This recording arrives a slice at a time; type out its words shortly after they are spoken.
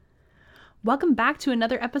Welcome back to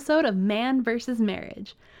another episode of Man vs.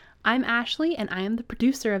 Marriage. I'm Ashley and I am the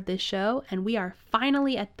producer of this show, and we are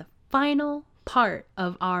finally at the final part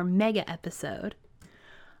of our mega episode.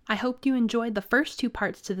 I hope you enjoyed the first two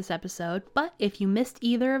parts to this episode, but if you missed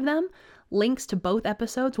either of them, links to both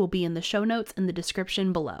episodes will be in the show notes in the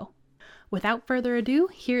description below. Without further ado,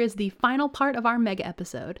 here is the final part of our mega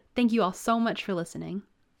episode. Thank you all so much for listening.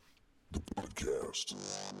 The podcast.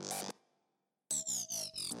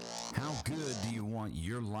 How good do you want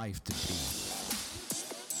your life to be?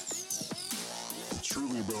 It's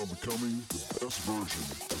truly about becoming the best version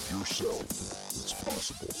of yourself that's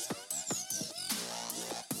possible.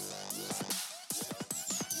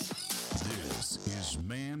 This is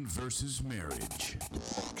Man vs. Marriage. The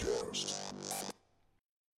podcast.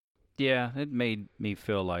 Yeah, it made me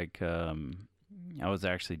feel like I was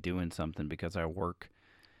actually doing something because I work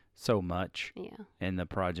so much. Yeah. And the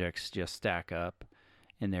projects just stack up.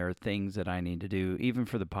 And there are things that I need to do. Even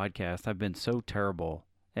for the podcast, I've been so terrible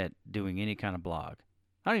at doing any kind of blog.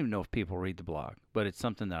 I don't even know if people read the blog, but it's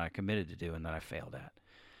something that I committed to do and that I failed at.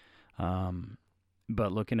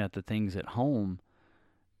 But looking at the things at home,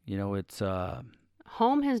 you know, it's...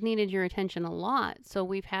 Home has needed your attention a lot. So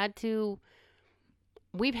we've had to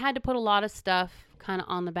put a lot of stuff kind of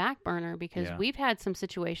on the back burner because we've had some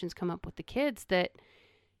situations come up with the kids that,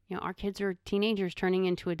 you know, our kids are teenagers turning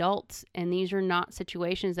into adults, and these are not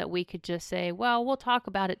situations that we could just say, well, we'll talk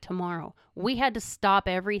about it tomorrow. We had to stop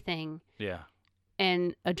everything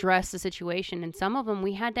and address the situation. And some of them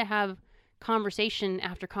we had to have conversation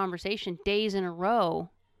after conversation, days in a row,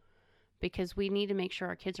 because we need to make sure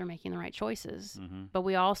our kids are making the right choices. Mm-hmm. But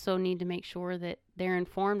we also need to make sure that they're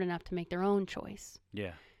informed enough to make their own choice.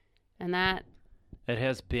 Yeah. And that... It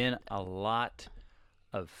has been a lot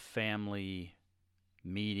of family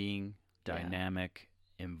meeting, dynamic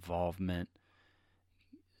involvement,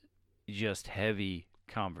 just heavy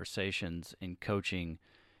conversations and coaching,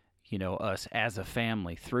 you know, us as a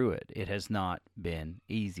family through it. It has not been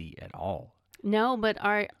easy at all. No, but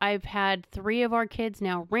I've had 3 of our kids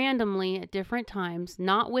now randomly at different times,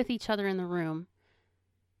 not with each other in the room.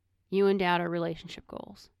 You and Dad are relationship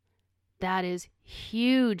goals. That is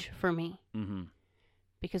huge for me. Mm-hmm.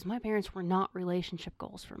 Because my parents were not relationship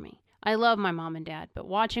goals for me. I love my mom and dad, but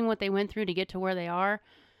watching what they went through to get to where they are,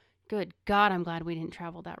 good God, I'm glad we didn't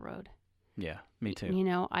travel that road. Yeah, me too. You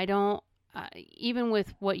know, I don't, even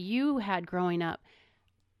with what you had growing up,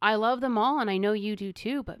 I love them all, and I know you do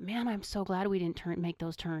too, but man, I'm so glad we didn't make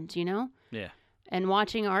those turns, you know? Yeah. And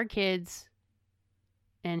watching our kids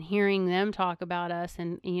and hearing them talk about us,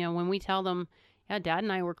 and, you know, when we tell them, yeah, Dad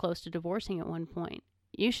and I were close to divorcing at one point,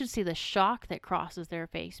 you should see the shock that crosses their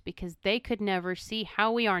face because they could never see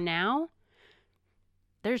how we are now.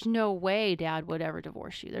 There's no way Dad would ever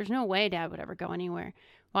divorce you. There's no way Dad would ever go anywhere.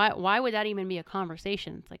 Why would that even be a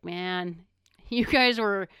conversation? It's like, man, you guys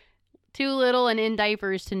were too little and in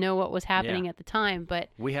diapers to know what was happening at the time. But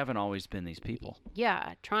we haven't always been these people.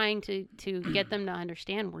 Yeah, trying to get them to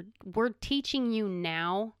understand. We're teaching you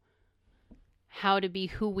now how to be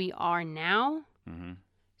who we are now. Mm-hmm.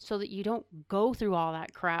 So that you don't go through all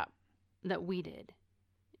that crap that we did.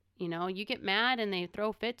 You know, you get mad and they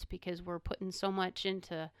throw fits because we're putting so much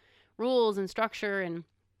into rules and structure, and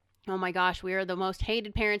oh my gosh, we are the most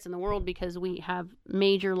hated parents in the world because we have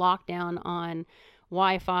major lockdown on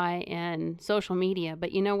Wi-Fi and social media.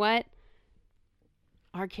 But you know what?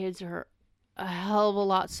 Our kids are a hell of a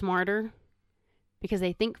lot smarter because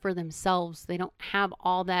they think for themselves. They don't have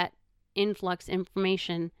all that influx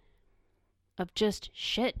information of just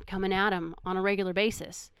shit coming at them on a regular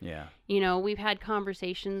basis. Yeah. You know, we've had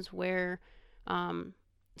conversations where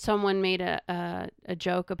someone made a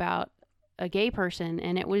joke about a gay person,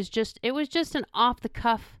 and it was just an off the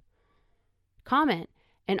cuff comment,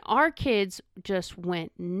 and our kids just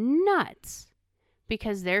went nuts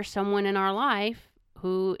because there's someone in our life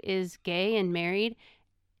who is gay and married,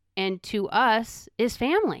 and to us is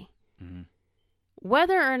family. Mm-hmm.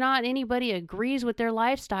 Whether or not anybody agrees with their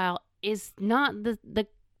lifestyle is not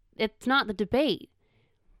it's not the debate.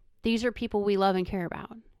 These are people we love and care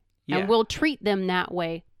about. Yeah. And we'll treat them that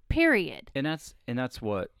way, period. And that's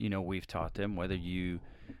what, you know, we've taught them, whether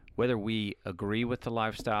we agree with the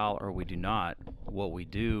lifestyle or we do not, what we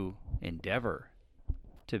do endeavor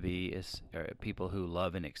to be is people who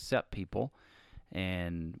love and accept people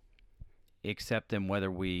and accept them whether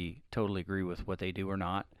we totally agree with what they do or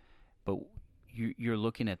not. But you're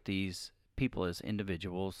looking at these people as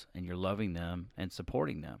individuals, and you're loving them and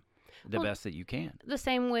supporting them the best that you can. The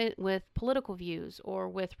same with political views or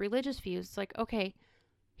with religious views. It's like, okay,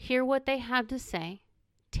 hear what they have to say,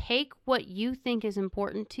 take what you think is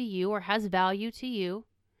important to you or has value to you,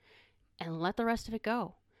 and let the rest of it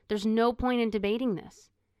go. There's no point in debating this.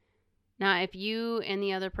 Now, if you and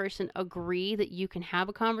the other person agree that you can have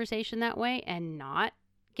a conversation that way and not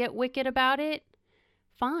get wicked about it,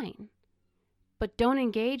 fine. But don't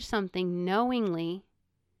engage something knowingly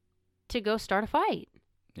to go start a fight.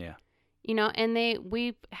 Yeah. You know, and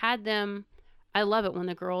we've had them, I love it when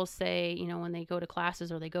the girls say, you know, when they go to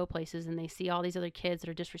classes or they go places and they see all these other kids that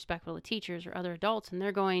are disrespectful to teachers or other adults, and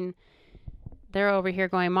they're over here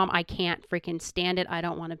going, Mom, I can't freaking stand it. I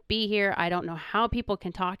don't want to be here. I don't know how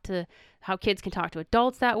how kids can talk to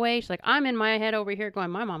adults that way. She's like, I'm in my head over here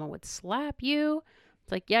going, my mama would slap you.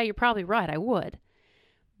 It's like, yeah, you're probably right. I would.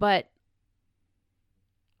 But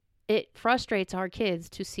it frustrates our kids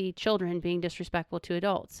to see children being disrespectful to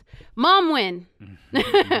adults. Mom win.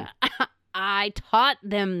 I taught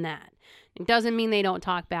them that. It doesn't mean they don't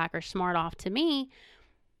talk back or smart off to me,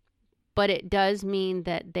 but it does mean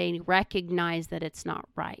that they recognize that it's not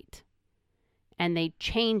right and they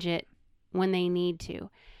change it when they need to.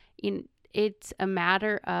 It's a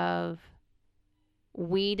matter of,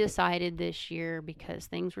 we decided this year, because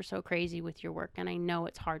things were so crazy with your work, and I know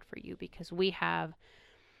it's hard for you because we have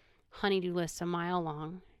honey-do lists a mile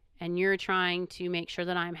long, and you're trying to make sure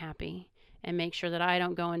that I'm happy and make sure that I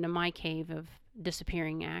don't go into my cave of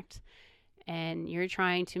disappearing act, and you're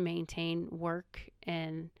trying to maintain work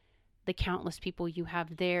and the countless people you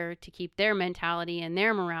have there to keep their mentality and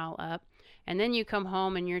their morale up, and then you come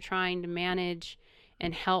home and you're trying to manage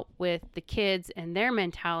and help with the kids and their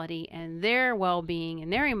mentality and their well-being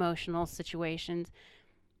and their emotional situations.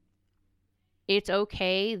 It's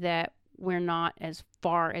okay that we're not as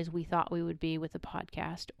far as we thought we would be with the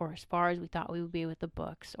podcast, or as far as we thought we would be with the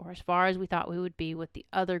books, or as far as we thought we would be with the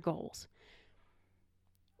other goals.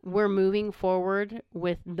 We're moving forward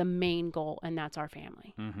with the main goal, and that's our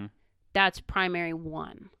family. Mm-hmm. That's primary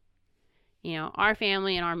one. You know, our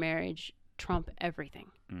family and our marriage trump everything,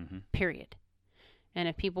 period. And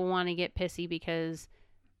if people want to get pissy because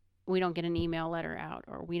we don't get an email letter out,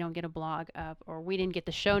 or we don't get a blog up, or we didn't get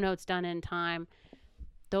the show notes done in time,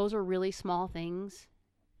 those are really small things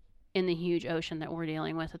in the huge ocean that we're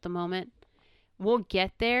dealing with at the moment. We'll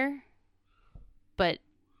get there, but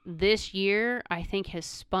this year, I think, has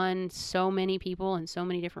spun so many people in so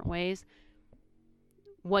many different ways.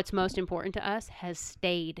 What's most important to us has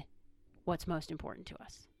stayed what's most important to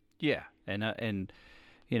us. Yeah, and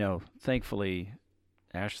you know, thankfully,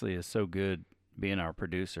 Ashley is so good being our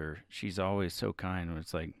producer. She's always so kind when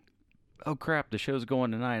it's like, oh crap, the show's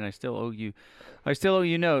going tonight and I still owe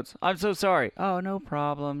you notes. I'm so sorry. Oh, no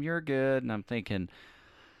problem. You're good. And I'm thinking,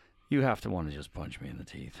 you have to want to just punch me in the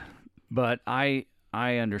teeth. But I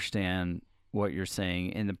understand what you're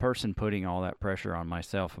saying, and the person putting all that pressure on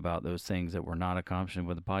myself about those things that we're not accomplishing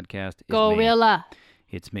with the podcast is Gorilla. me.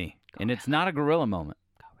 It's me. And it's not a gorilla moment.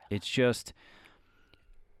 It's just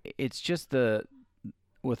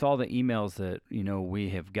with all the emails that, you know, we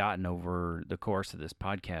have gotten over the course of this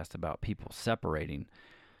podcast about people separating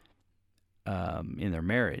in their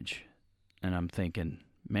marriage, and I'm thinking,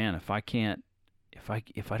 man, if I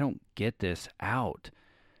don't get this out,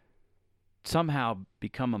 somehow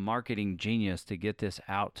become a marketing genius to get this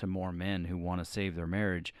out to more men who want to save their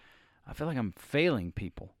marriage, I feel like I'm failing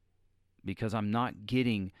people because I'm not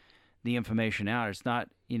getting the information out. It's not,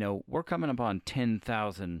 you know, we're coming up on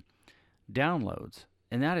 10,000 downloads.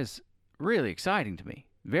 And that is really exciting to me.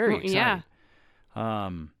 Very exciting. Yeah.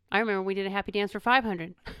 I remember we did a happy dance for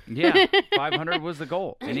 500. Yeah, 500 was the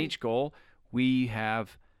goal. And each goal, we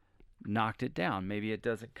have knocked it down. Maybe it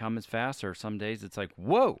doesn't come as fast, or some days it's like,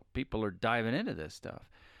 whoa, people are diving into this stuff.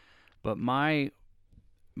 But my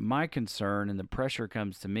concern and the pressure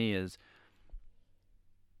comes to me is,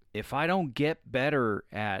 if I don't get better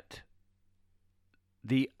at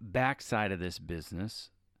the backside of this business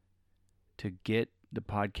to get the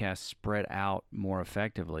podcast spread out more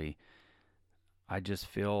effectively, I just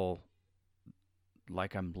feel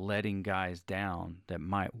like I'm letting guys down that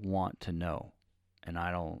might want to know.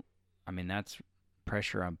 And that's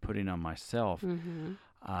pressure I'm putting on myself. Mm-hmm.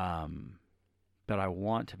 But I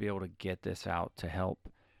want to be able to get this out to help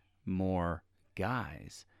more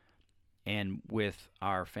guys. And with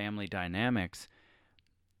our family dynamics,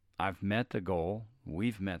 we've met the goal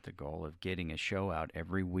of getting a show out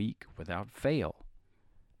every week without fail.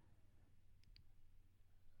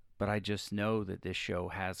 But I just know that this show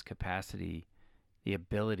has capacity, the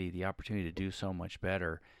ability, the opportunity to do so much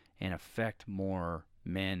better and affect more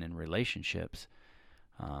men and relationships.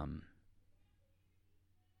 But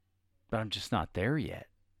I'm just not there yet.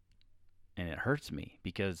 And it hurts me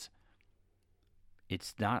because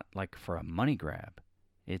it's not like for a money grab.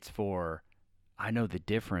 It's for, I know the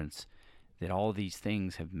difference that all these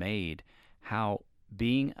things have made, how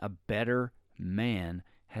being a better man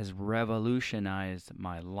has revolutionized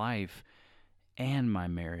my life and my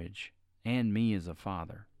marriage and me as a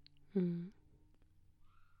father. Mm.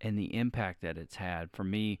 And the impact that it's had for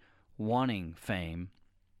me wanting fame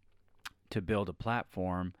to build a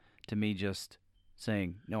platform, to me just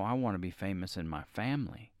saying, no, I want to be famous in my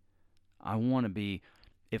family. I want to be,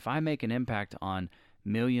 if I make an impact on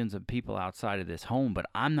millions of people outside of this home, but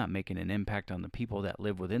I'm not making an impact on the people that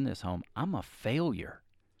live within this home, I'm a failure.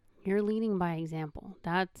 You're leading by example.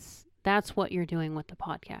 That's what you're doing with the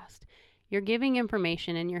podcast. You're giving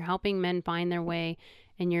information and you're helping men find their way,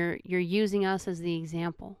 and you're using us as the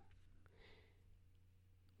example.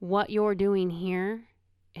 What you're doing here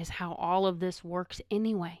is how all of this works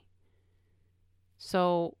anyway.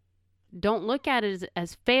 So don't look at it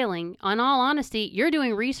as failing. In all honesty, you're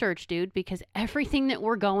doing research, dude, because everything that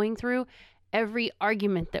we're going through, every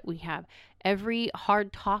argument that we have, every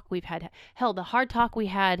hard talk we've had, hell, the hard talk we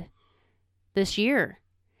had this year,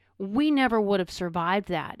 we never would have survived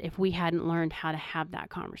that if we hadn't learned how to have that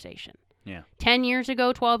conversation. Yeah. 10 years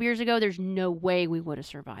ago, 12 years ago, there's no way we would have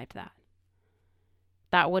survived that.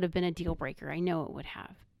 That would have been a deal breaker. I know it would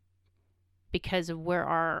have, because of where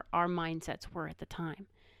our mindsets were at the time.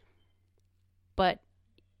 But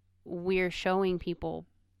we're showing people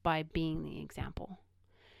by being the example.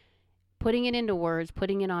 Putting it into words,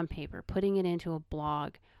 putting it on paper, putting it into a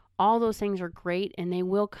blog, all those things are great and they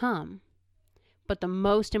will come. But the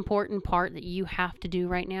most important part that you have to do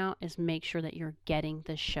right now is make sure that you're getting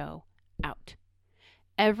the show out.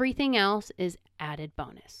 Everything else is added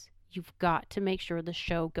bonus. You've got to make sure the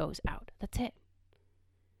show goes out. That's it.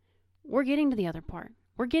 We're getting to the other part.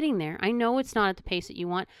 We're getting there. I know it's not at the pace that you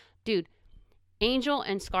want. Dude, Angel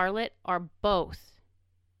and Scarlett are both.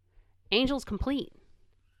 Angel's complete,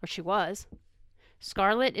 or she was.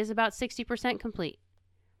 Scarlett is about 60% complete.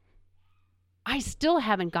 I still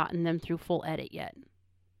haven't gotten them through full edit yet.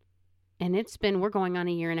 And we're going on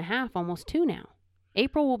 1.5 years, almost 2 now.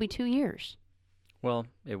 April will be 2 years. Well,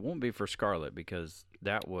 it won't be for Scarlett because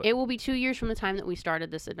it will be 2 years from the time that we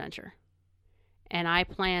started this adventure. And I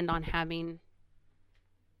planned on having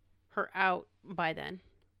her out by then.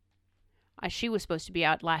 She was supposed to be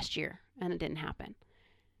out last year, and it didn't happen.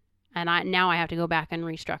 And now I have to go back and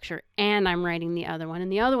restructure, and I'm writing the other one,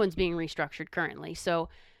 and the other one's being restructured currently. So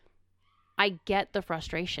I get the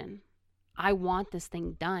frustration. I want this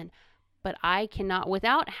thing done, but I cannot,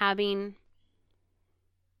 without having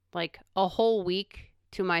like a whole week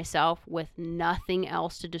to myself with nothing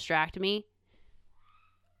else to distract me.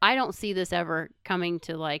 I don't see this ever coming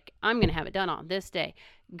to like, I'm going to have it done on this day.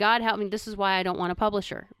 God help me. This is why I don't want a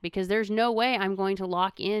publisher, because there's no way I'm going to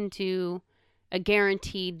lock into a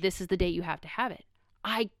guaranteed, this is the day you have to have it.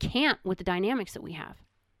 I can't with the dynamics that we have.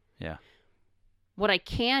 Yeah. What I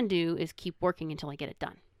can do is keep working until I get it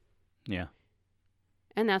done. Yeah.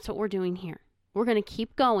 And that's what we're doing here. We're going to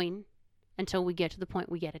keep going until we get to the point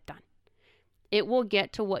we get it done. It will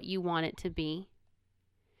get to what you want it to be.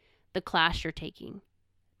 The class you're taking,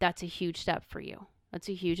 that's a huge step for you. That's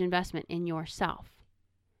a huge investment in yourself.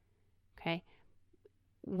 Okay?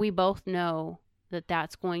 We both know that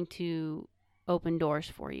that's going to open doors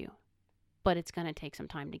for you, but it's going to take some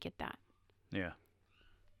time to get that. Yeah.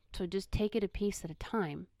 So just take it a piece at a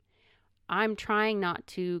time. I'm trying not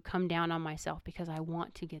to come down on myself because I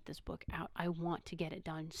want to get this book out. I want to get it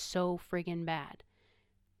done so friggin' bad.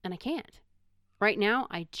 And I can't. Right now,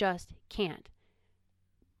 I just can't.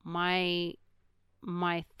 My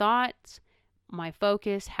thoughts, my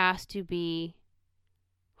focus has to be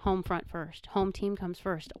home front first. Home team comes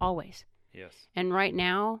first, always. Yes. And right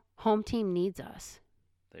now, home team needs us.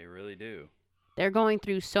 They really do. They're going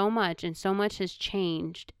through so much, and so much has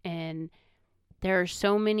changed, and there are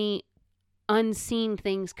so many unseen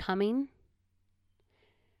things coming.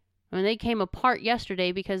 I mean, they came apart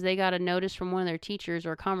yesterday because they got a notice from one of their teachers,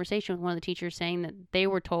 or a conversation with one of the teachers, saying that they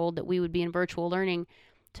were told that we would be in virtual learning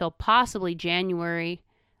till possibly January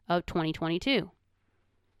of 2022.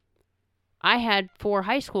 I had 4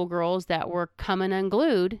 high school girls that were coming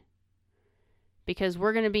unglued because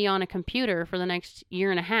we're going to be on a computer for the next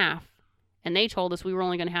 1.5 years. And they told us we were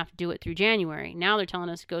only going to have to do it through January. Now they're telling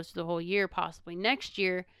us it goes through the whole year, possibly next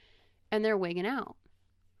year. And they're wigging out.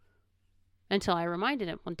 Until I reminded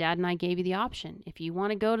him, well, Dad and I gave you the option. If you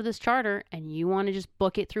want to go to this charter and you want to just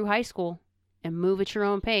book it through high school and move at your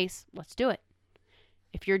own pace, let's do it.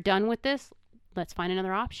 If you're done with this, let's find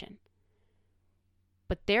another option.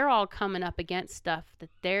 But they're all coming up against stuff that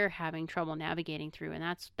they're having trouble navigating through, and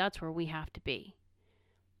that's where we have to be.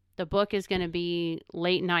 The book is going to be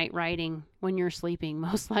late night writing when you're sleeping,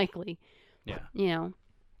 most likely. Yeah. You know.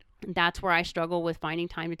 That's where I struggle with finding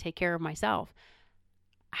time to take care of myself.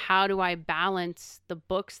 How do I balance the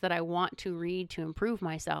books that I want to read to improve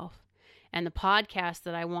myself and the podcasts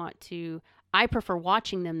that I prefer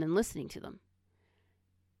watching them than listening to them.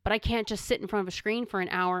 But I can't just sit in front of a screen for an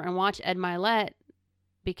hour and watch Ed Milet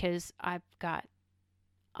because I've got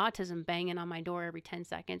autism banging on my door every 10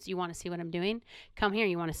 seconds. You want to see what I'm doing? Come here.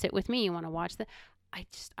 You want to sit with me? You want to watch that?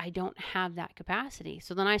 I don't have that capacity.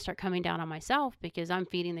 So then I start coming down on myself because I'm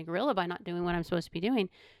feeding the gorilla by not doing what I'm supposed to be doing.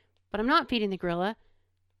 But I'm not feeding the gorilla.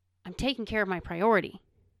 I'm taking care of my priority.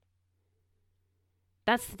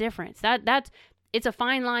 That's the difference. It's a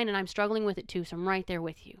fine line, and I'm struggling with it too. So I'm right there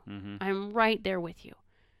with you. Mm-hmm. I'm right there with you.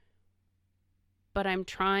 But I'm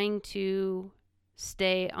trying to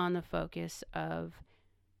stay on the focus of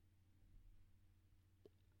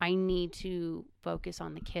I need to focus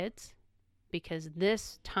on the kids because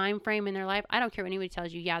this time frame in their life, I don't care what anybody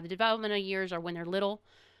tells you. Yeah, the developmental years are when they're little,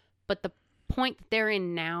 but the point that they're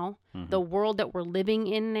in now, the world that we're living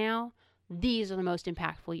in now, these are the most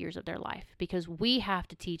impactful years of their life because we have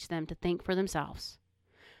to teach them to think for themselves.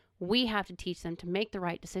 We have to teach them to make the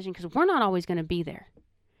right decision because we're not always going to be there.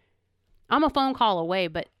 I'm a phone call away,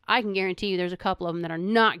 but I can guarantee you there's a couple of them that are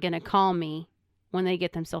not going to call me when they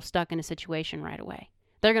get themselves stuck in a situation right away.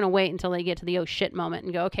 They're going to wait until they get to the oh shit moment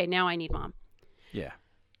and go, okay, now I need mom. Yeah.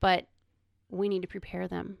 But we need to prepare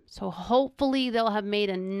them. So hopefully they'll have made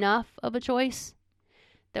enough of a choice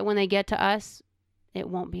that when they get to us, it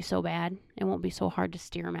won't be so bad. It won't be so hard to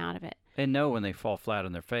steer them out of it. And know when they fall flat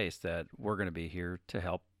on their face that we're going to be here to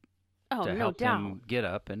help. Oh, to no help doubt. them get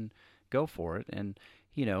up and go for it. And,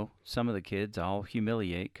 you know, some of the kids I'll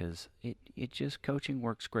humiliate because it just, coaching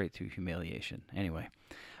works great through humiliation. Anyway,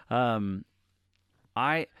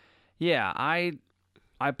 I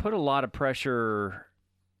put a lot of pressure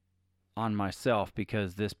on myself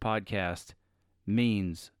because this podcast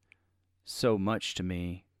means so much to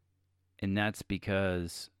me. And that's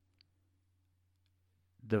because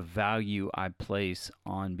the value I place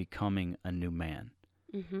on becoming a new man.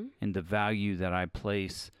 Mm-hmm. And the value that I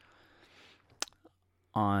place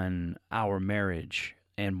on our marriage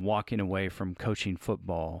and walking away from coaching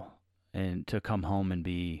football and to come home and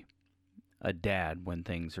be a dad when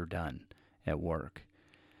things are done at work.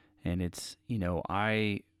 And it's, you know,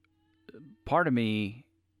 part of me,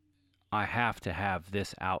 I have to have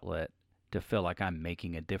this outlet to feel like I'm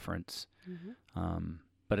making a difference. Mm-hmm.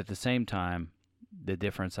 But at the same time, the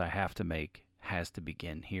difference I have to make has to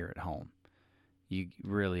begin here at home. You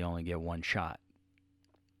really only get one shot.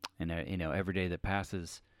 And, you know, every day that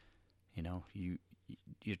passes, you know,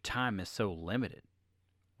 your time is so limited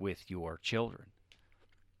with your children.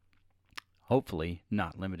 Hopefully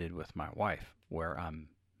not limited with my wife, where I'm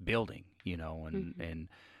building, you know, and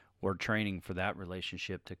we're training for that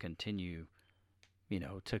relationship to continue, you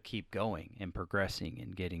know, to keep going and progressing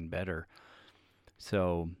and getting better.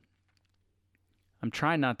 So I'm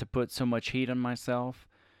trying not to put so much heat on myself,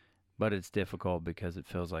 but it's difficult because it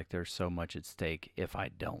feels like there's so much at stake if I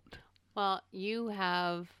don't. Well, you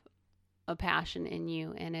have a passion in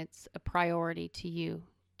you, and it's a priority to you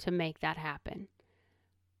to make that happen.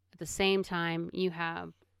 At the same time, you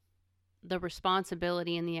have the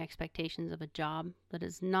responsibility and the expectations of a job that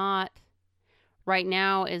is not, right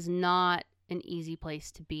now, is not an easy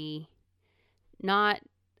place to be. Not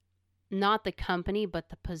the company, but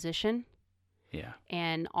the position. Yeah.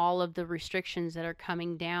 And all of the restrictions that are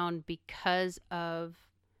coming down because of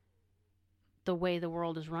the way the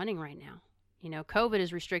world is running right now. You know, COVID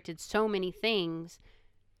has restricted so many things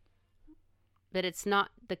that it's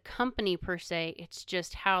not the company per se, it's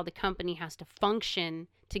just how the company has to function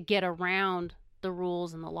to get around the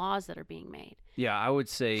rules and the laws that are being made. Yeah, I would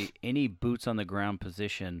say any boots on the ground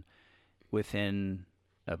position within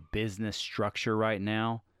a business structure right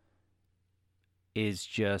now is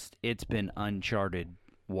just, it's been uncharted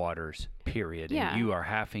waters, period. Yeah. And you are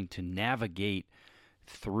having to navigate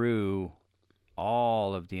through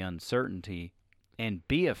all of the uncertainty and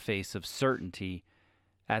be a face of certainty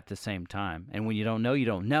at the same time. And when you don't know, you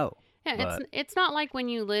don't know. Yeah, But- it's not like when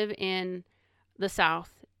you live in the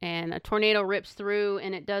South and a tornado rips through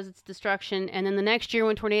and it does its destruction, and then the next year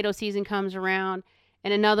when tornado season comes around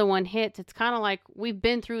and another one hits, it's kind of like, we've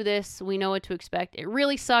been through this, we know what to expect. It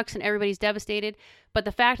really sucks and everybody's devastated, but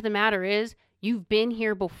the fact of the matter is, you've been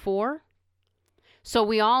here before, so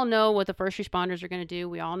we all know what the first responders are going to do.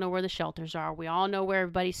 We all know where the shelters are. We all know where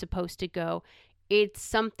everybody's supposed to go. It's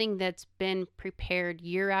something that's been prepared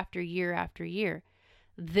year after year after year.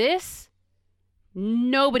 This,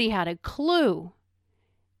 nobody had a clue.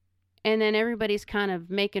 And then everybody's kind of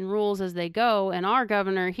making rules as they go. And our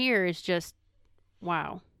governor here is just,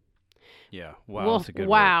 wow. Yeah. Wow. Well, That's a good word.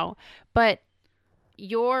 wow. But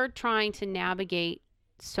you're trying to navigate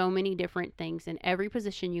so many different things, and every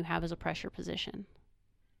position you have is a pressure position.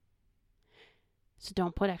 So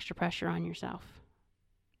don't put extra pressure on yourself,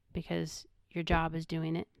 because your job is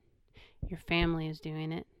doing it, your family is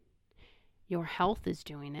doing it, your health is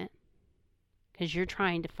doing it, because you're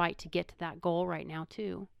trying to fight to get to that goal right now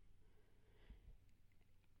too.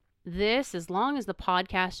 This, as long as the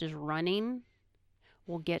podcast is running,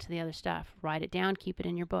 we'll get to the other stuff. Write it down, keep it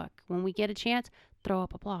in your book. When we get a chance, throw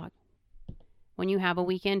up a blog. When you have a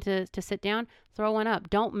weekend to sit down, throw one up.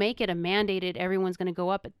 Don't make it a mandated everyone's going to go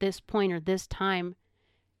up at this point or this time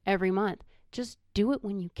every month. Just do it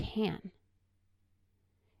when you can.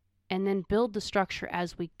 And then build the structure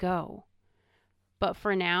as we go. But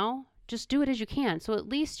for now, just do it as you can. So at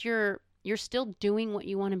least you're still doing what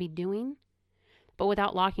you want to be doing, but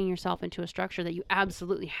without locking yourself into a structure that you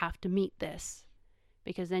absolutely have to meet this.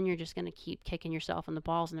 Because then you're just going to keep kicking yourself in the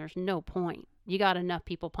balls, and there's no point. You got enough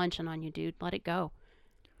people punching on you, dude. Let it go.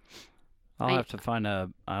 I'll have to find a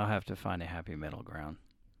happy middle ground.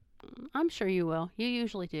 I'm sure you will. You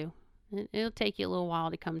usually do. It'll take you a little while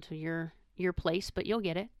to come to your place, but you'll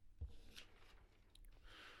get it.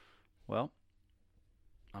 Well,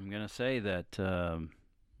 I'm going to say that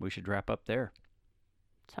we should wrap up there.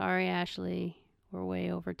 Sorry, Ashley. We're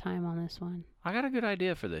way over time on this one. I got a good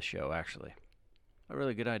idea for this show, actually. A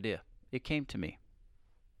really good idea. It came to me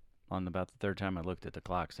on about the third time I looked at the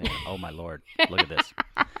clock saying, oh, my Lord, look at this.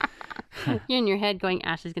 You're in your head going,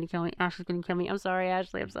 Ashley's going to kill me. Ashley's going to kill me. I'm sorry,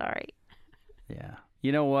 Ashley. I'm sorry. Yeah.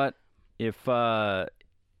 You know what? If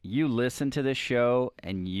you listen to this show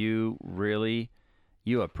and you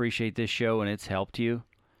appreciate this show and it's helped you,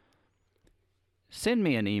 send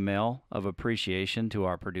me an email of appreciation to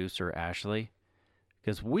our producer, Ashley,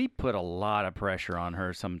 because we put a lot of pressure on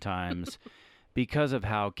her sometimes because of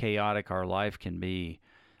how chaotic our life can be.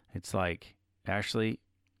 It's like, Ashley,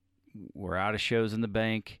 we're out of shows in the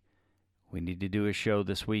bank. We need to do a show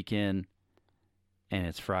this weekend, and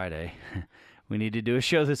it's Friday. We need to do a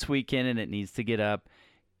show this weekend, and it needs to get up.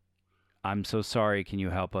 I'm so sorry. Can you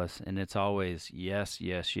help us? And it's always, yes,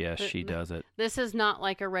 she does it. This is not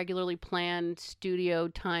like a regularly planned studio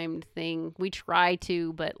timed thing. We try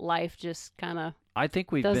to, but life just kind of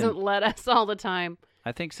doesn't let us all the time.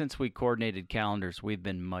 I think since we coordinated calendars, we've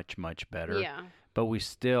been much, much better. Yeah. But we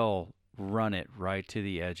still run it right to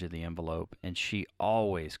the edge of the envelope, and she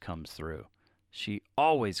always comes through. She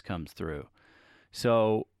always comes through.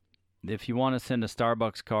 So if you want to send a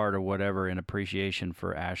Starbucks card or whatever in appreciation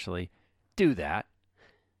for Ashley, do that.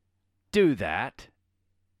 Do that.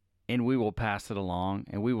 And we will pass it along,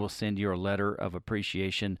 and we will send your letter of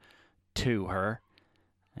appreciation to her.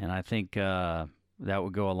 And I think that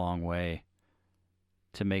would go a long way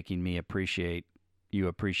to making me appreciate you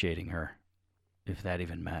appreciating her, if that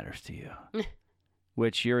even matters to you.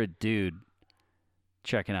 Which, you're a dude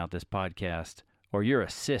checking out this podcast, or you're a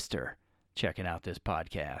sister checking out this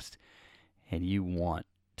podcast, and you want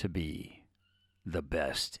to be the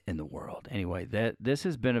best in the world. Anyway, this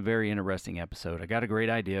has been a very interesting episode. I got a great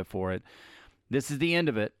idea for it. This is the end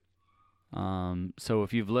of it. So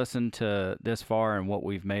if you've listened to this far and what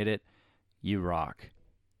we've made it, you rock.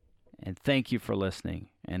 And thank you for listening.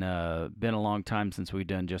 And been a long time since we've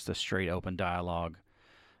done just a straight open dialogue.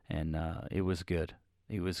 And it was good.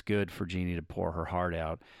 It was good for Jeannie to pour her heart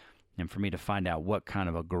out and for me to find out what kind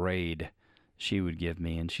of a grade she would give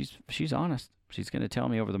me. And she's honest. She's going to tell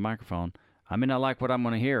me over the microphone. I may not like what I'm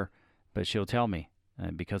going to hear, but she'll tell me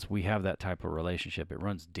because we have that type of relationship. It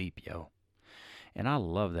runs deep, yo. And I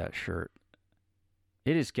love that shirt.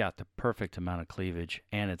 It has got the perfect amount of cleavage,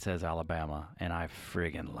 and it says Alabama, and I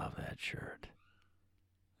friggin' love that shirt.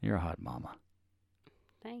 You're a hot mama.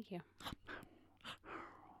 Thank you.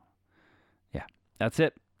 Yeah, that's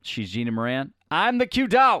it. She's Gina Moran. I'm the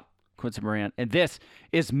Q-Dog, Quincy Moran, and this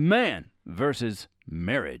is Man versus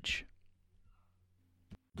Marriage.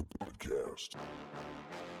 The podcast.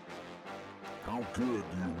 How good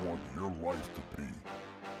do you want your life to be?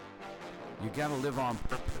 You gotta live on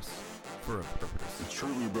purpose, for a purpose. It's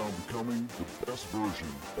truly about becoming the best version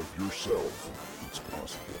of yourself that's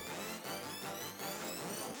possible.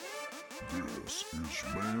 This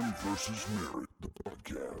is Man vs. Marriage, the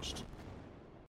podcast.